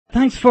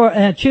Thanks for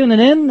tuning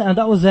in.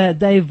 That was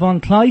Dave Von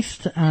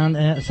Kleist and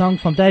a song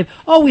from Dave.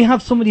 Oh, we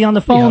have somebody on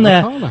the phone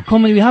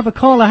coming. We have a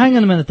caller. Hang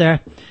on a minute there.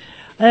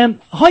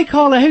 Hi,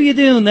 caller. How you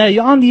doing there?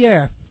 You're on the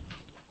air.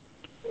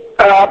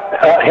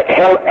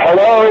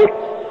 Hello?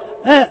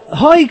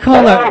 Hi,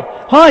 caller.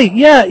 Hello? Hi,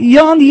 yeah,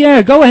 you're on the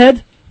air. Go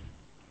ahead.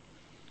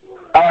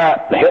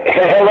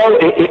 Hello?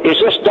 Is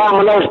this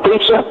Domino's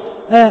Pizza?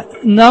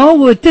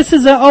 No, this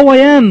is a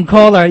OYM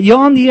caller. You're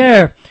on the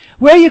air.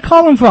 Where are you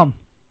calling from?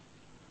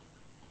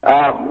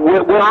 I'm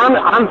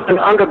an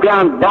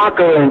underground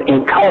bunker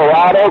in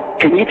Colorado.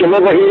 Can you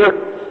deliver here?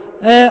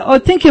 I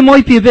think you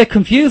might be a bit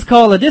confused,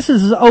 caller. This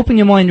is Open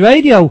Your Mind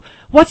Radio.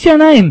 What's your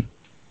name?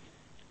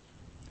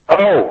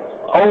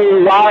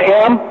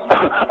 OYM?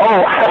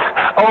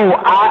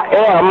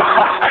 OYM.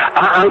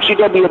 I'm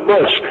C.W.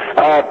 Bush.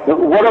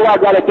 What do I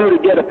got to do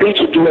to get a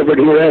pizza delivered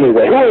here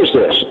anyway? Who is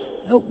this?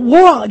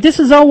 What? This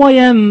is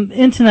OYM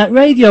Internet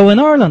Radio in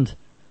Ireland.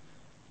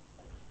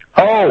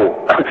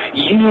 Oh,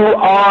 you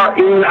are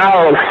in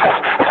Ireland.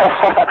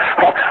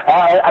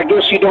 I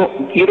guess you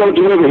don't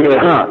deliver here,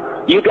 huh?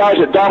 You guys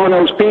at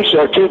Domino's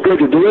Pizza are too good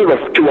to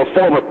deliver to a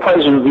former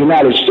president of the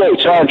United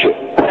States, aren't you?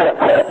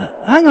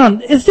 Hang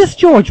on, is this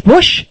George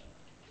Bush?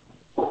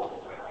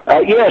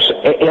 Yes,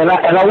 and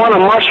I want a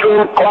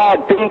mushroom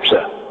cloud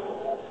pizza.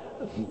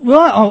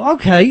 Right, oh,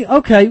 okay.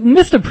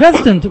 Mr.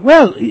 President,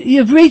 well,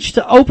 you've reached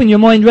Open Your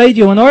Mind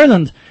Radio in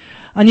Ireland,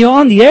 and you're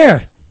on the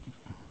air.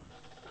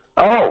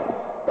 Oh,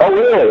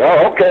 really?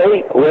 Oh,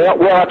 okay.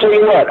 Well, I'll tell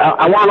you what.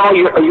 I want all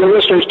your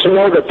listeners to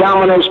know that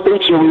Domino's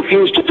Pizza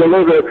refused to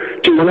deliver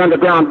to an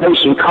underground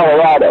base in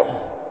Colorado.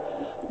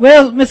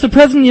 Well, Mr.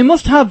 President, you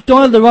must have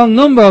dialed the wrong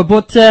number,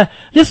 but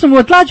listen,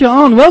 we're glad you're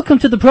on. Welcome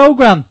to the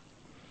program.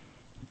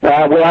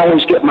 Well, I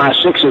always get my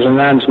sixes and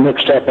nines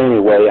mixed up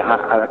anyway.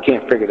 I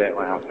can't figure that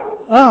one out.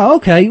 Oh,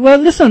 okay. Well,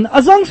 listen,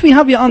 as long as we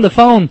have you on the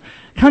phone,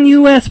 can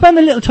you spend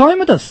a little time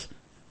with us?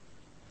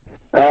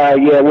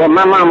 Yeah, well,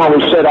 my mom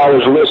always said I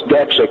was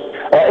dyslexic.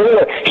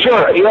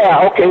 Sure,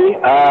 yeah, okay.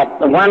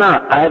 Why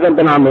not? I haven't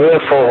been on the air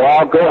for a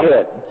while. Go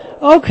ahead.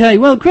 Okay,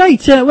 well,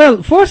 great.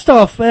 Well, first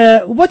off,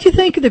 what do you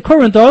think of the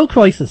current oil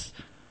crisis?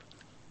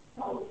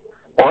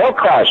 Oil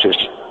crisis?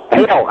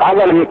 Hell, I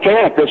got a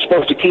mechanic that's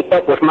supposed to keep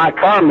up with my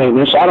car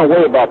maintenance. I don't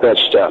worry about that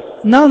stuff.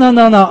 No.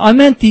 I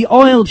meant the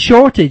oil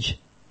shortage.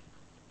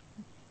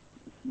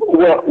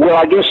 Well,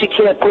 I guess he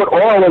can't put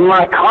oil in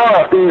my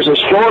car if there's a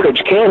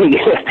shortage, can he?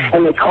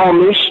 And they call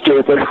me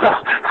stupid.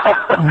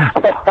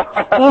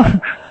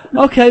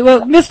 Okay,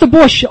 well, Mr.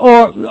 Bush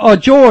or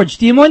George,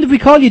 do you mind if we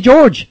call you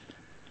George?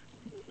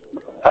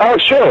 Oh,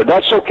 sure,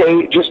 that's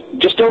okay.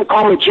 Just don't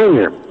call me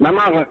Junior. My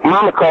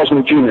mama calls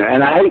me Junior,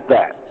 and I hate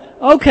that.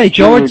 Okay,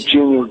 George.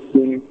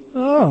 Junior.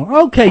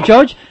 Oh, okay,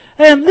 George.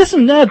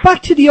 Listen,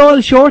 back to the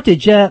oil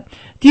shortage. Do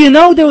you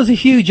know there was a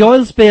huge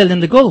oil spill in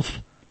the Gulf?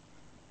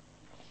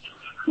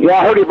 Yeah,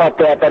 I heard about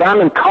that, but I'm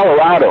in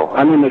Colorado.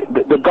 I mean,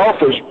 the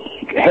Gulf is,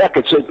 heck,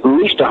 it's at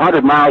least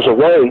 100 miles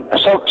away,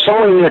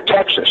 somewhere near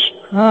Texas.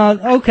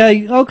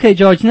 Okay,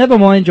 George. Never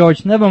mind,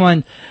 George. Never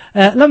mind.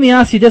 Let me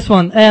ask you this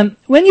one.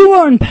 When you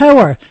were in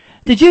power,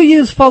 did you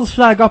use false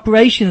flag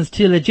operations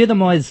to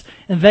legitimize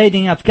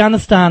invading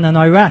Afghanistan and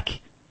Iraq?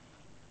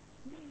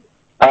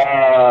 They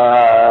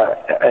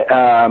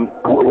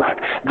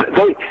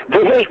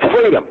hate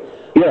freedom.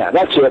 Yeah,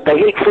 that's it. They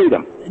hate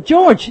freedom.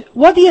 George,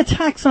 what are the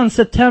attacks on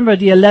September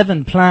the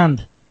 11th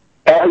planned?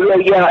 Yeah,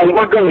 and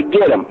we're going to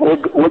get them.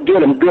 We'll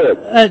get them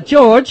good.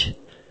 George?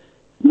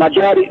 My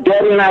daddy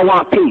and I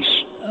want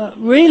peace.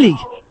 Really?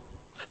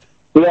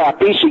 Yeah, a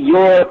piece of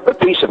Europe, a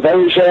piece of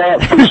Asia, a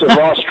piece of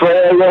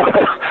Australia.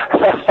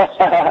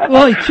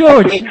 Right,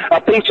 George.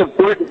 A piece of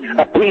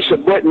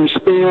Britney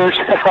Spears.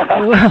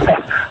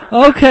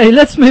 Okay,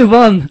 let's move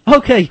on.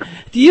 Okay,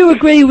 do you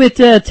agree with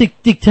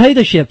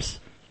dictatorships?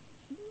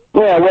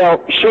 Yeah,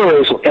 well,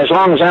 sure, as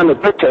long as I'm a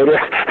dictator.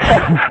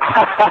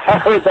 I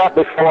heard that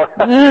before.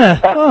 Yeah,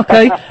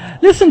 okay.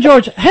 Listen,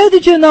 George, how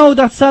did you know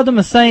that Saddam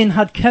Hussein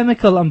had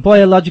chemical and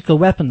biological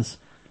weapons?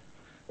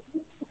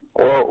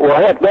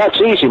 Well, heck,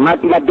 that's easy. My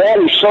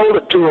daddy sold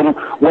it to him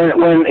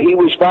when he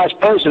was vice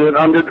president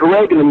under the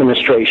Reagan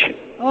administration.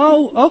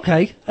 Oh,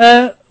 okay.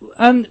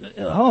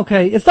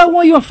 Okay. Is that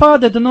why your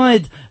father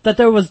denied that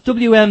there was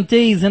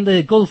WMDs in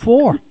the Gulf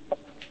War?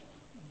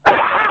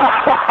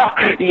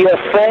 You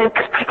think?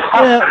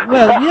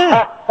 Well,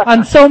 yeah.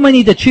 And so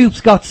many of the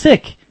troops got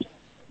sick.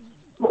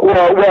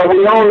 Well,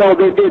 we all know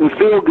they didn't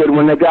feel good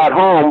when they got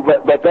home,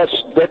 but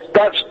that's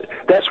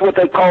what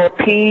they call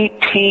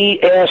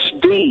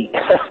PTSD.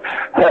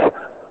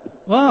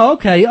 Well,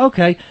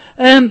 okay.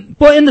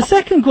 But in the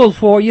second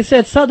Gulf War, you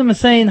said Saddam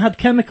Hussein had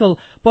chemical,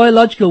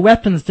 biological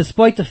weapons,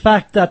 despite the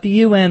fact that the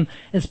UN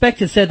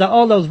inspector said that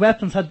all those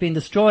weapons had been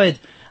destroyed,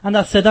 and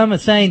that Saddam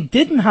Hussein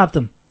didn't have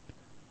them.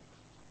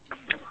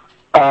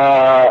 They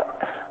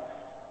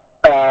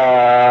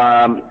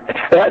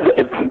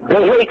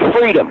hate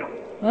freedom.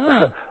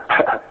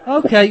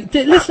 Okay.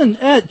 Listen,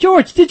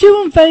 George, did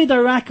you invade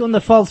Iraq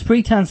under false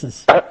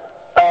pretenses?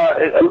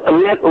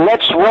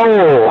 Let's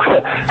roll.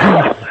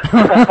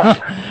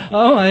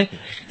 All right.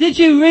 Did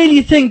you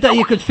really think that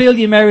you could fool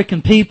the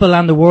American people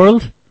and the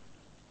world?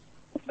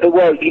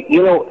 Well,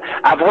 you know,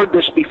 I've heard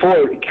this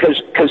before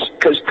because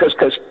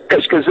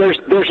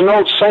there's an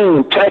old saying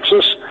in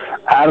Texas.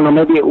 I don't know,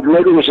 maybe it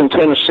was in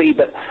Tennessee,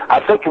 but I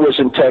think it was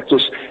in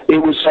Texas. It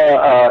was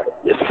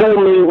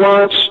fool me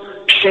once,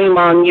 shame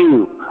on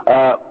you.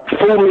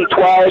 Fool me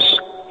twice,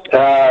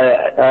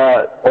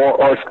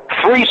 or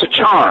three's a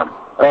charm.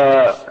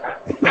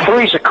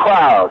 Three's a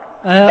crowd.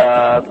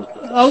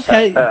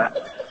 Okay.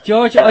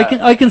 George,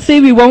 I can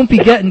see we won't be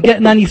getting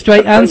any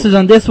straight answers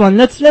on this one.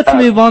 Let's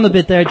move on a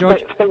bit there,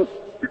 George.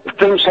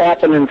 Things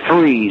happen in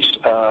threes,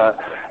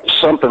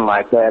 something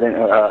like that.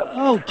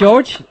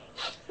 George.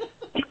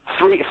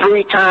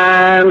 Three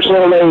times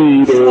a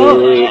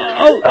lady.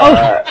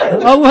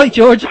 Right,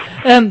 George.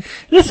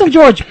 Listen,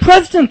 George.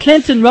 President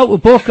Clinton wrote a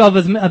book about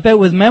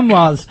his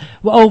memoirs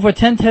with over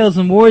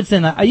 10,000 words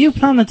in it. Are you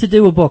planning to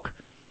do a book?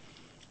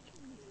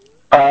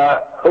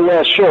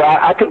 Well, sure.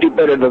 I could do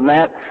better than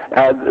that.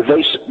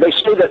 They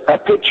say that a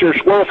picture's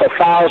worth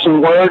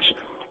 1,000 words,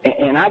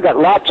 and I got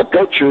lots of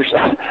pictures.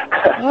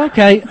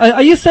 Okay.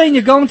 Are you saying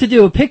you're going to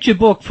do a picture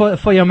book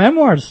for your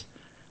memoirs?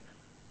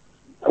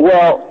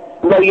 Well,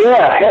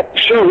 yeah, heck,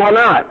 sure, why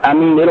not? I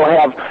mean, it'll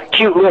have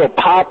cute little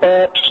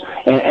pop-ups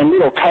and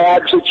little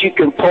tags that you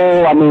can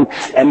pull. I mean,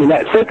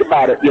 think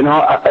about it, you know.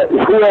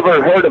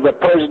 Whoever heard of a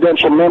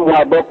presidential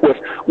memoir book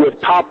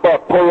with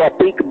pop-up, pull-up,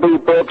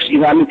 peekaboo books? You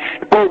know, I mean,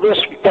 pull this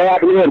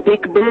tab here and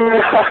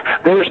peekaboo,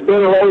 there's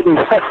Bin Laden.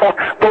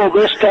 Pull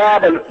this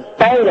tab and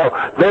bingo,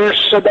 there's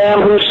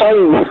Saddam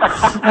Hussein.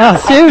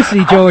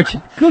 Seriously, George.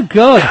 Good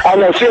God. I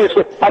know,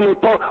 seriously. I mean,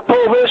 pull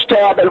this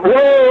tab and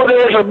whoa,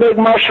 there's a big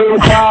mushroom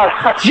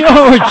cloud. George!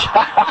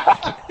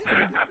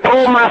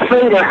 Pull my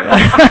finger.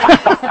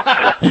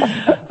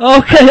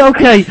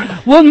 Okay.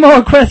 One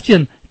more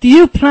question. Do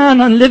you plan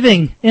on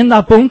living in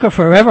that bunker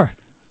forever?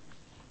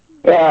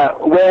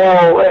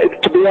 Well,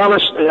 to be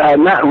honest,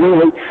 not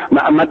really.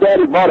 My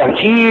daddy bought a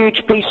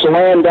huge piece of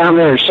land down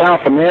there in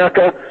South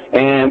America,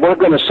 and we're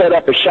going to set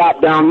up a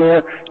shop down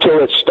there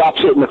till it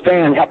stops hitting the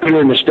fan up here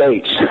in the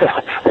States.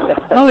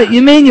 Oh,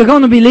 you mean you're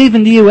going to be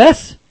leaving the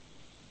U.S.?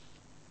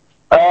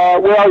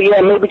 Well, yeah,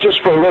 maybe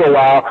just for a little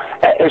while.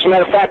 As a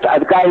matter of fact,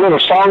 I've got a little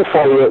song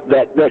for you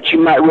that you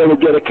might really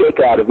get a kick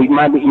out of. You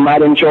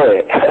might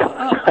enjoy it.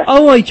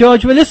 All right,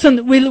 George. Well,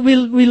 listen,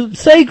 we'll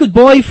say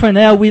goodbye for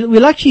now.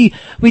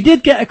 We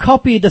did get a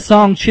copy of the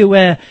song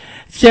through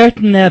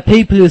certain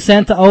people who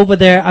sent it over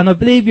there, and I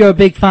believe you're a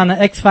big fan of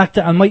X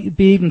Factor and might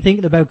be even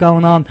thinking about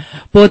going on.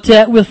 But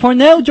for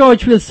now,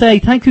 George, we'll say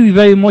thank you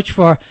very much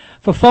for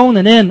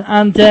phoning in,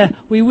 and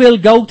we will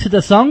go to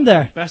the song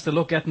there. Best of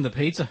luck getting the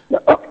pizza.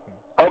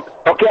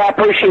 Okay, I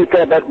appreciate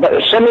that,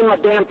 but send me my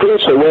damn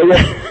pizza, will you?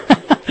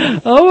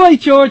 All right,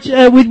 George.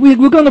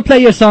 We're going to play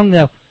your song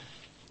now.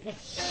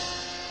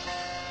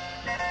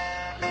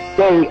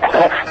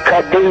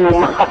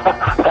 Kaboom.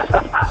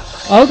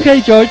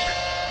 Okay, George.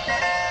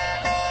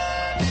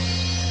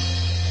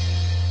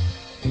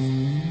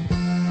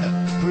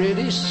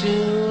 Pretty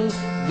soon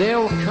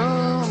there'll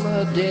come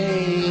a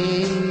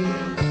day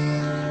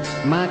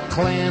my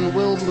clan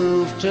will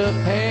move to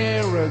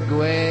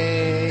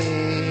Paraguay.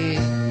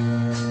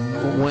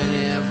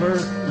 Whenever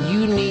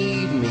you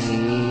need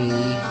me,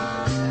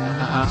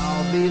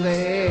 I'll be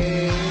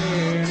there.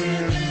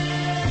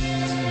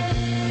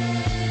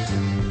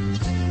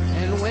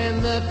 And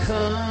when the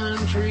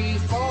country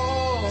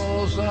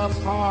falls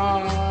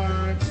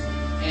apart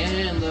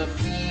and the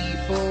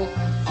people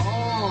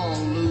all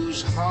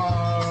lose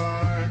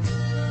heart,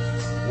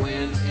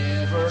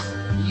 whenever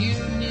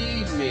you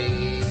need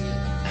me,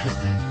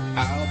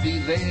 I'll be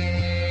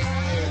there.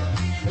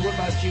 Hey, what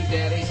about you,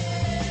 Daddy?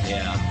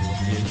 Yeah,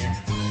 Junior,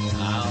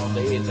 I'll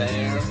be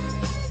there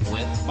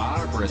with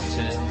Barbara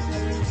too,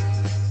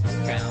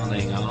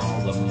 counting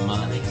all the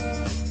money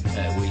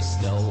that we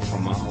stole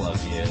from all of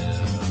you.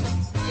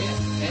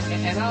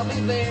 And I'll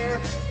be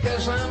there,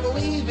 'cause I'm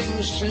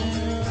leaving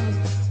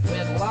soon,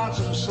 with lots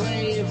of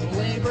slave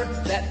labor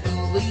that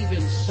believe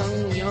in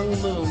some young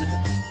moon.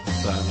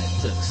 Son,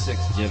 it took 6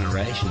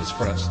 generations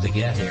for us to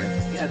get here.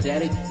 Yeah,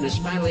 Daddy, this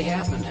finally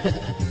happened.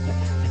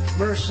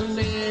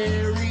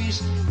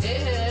 Mercenaries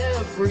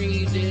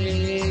every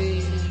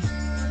day,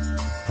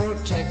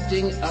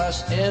 protecting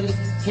us and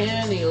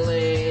Kenny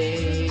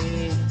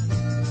Lane.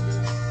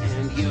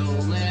 And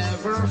you'll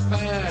never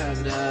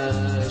find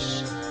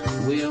us,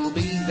 we'll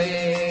be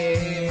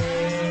there.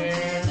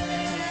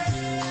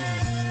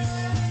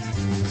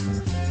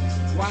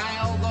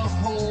 While the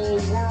whole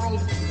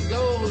world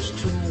goes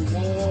to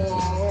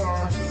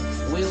war,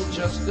 we'll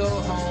just go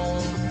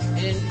home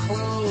and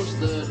close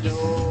the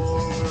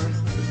door.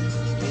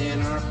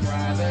 In our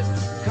private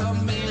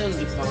command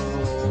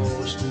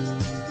post,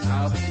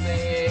 I'll be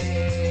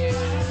there.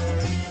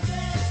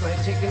 Go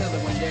ahead, take another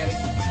one, Daddy.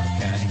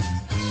 Okay.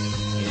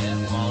 It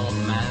won't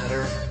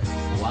matter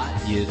what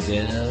you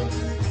do,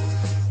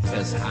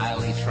 'cause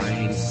highly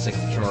trained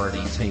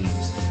security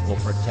teams will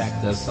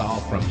protect us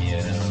all from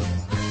you.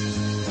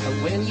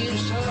 When you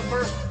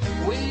suffer,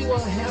 we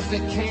won't have to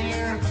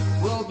care.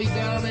 will be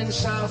down in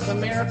South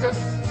America,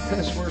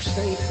 because we're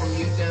safe from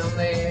you down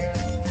there.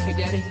 Hey,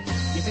 Daddy,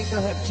 you think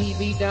they'll have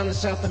TV down in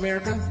South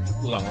America?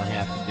 Well, all I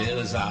have to do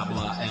is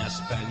habla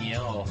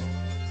español.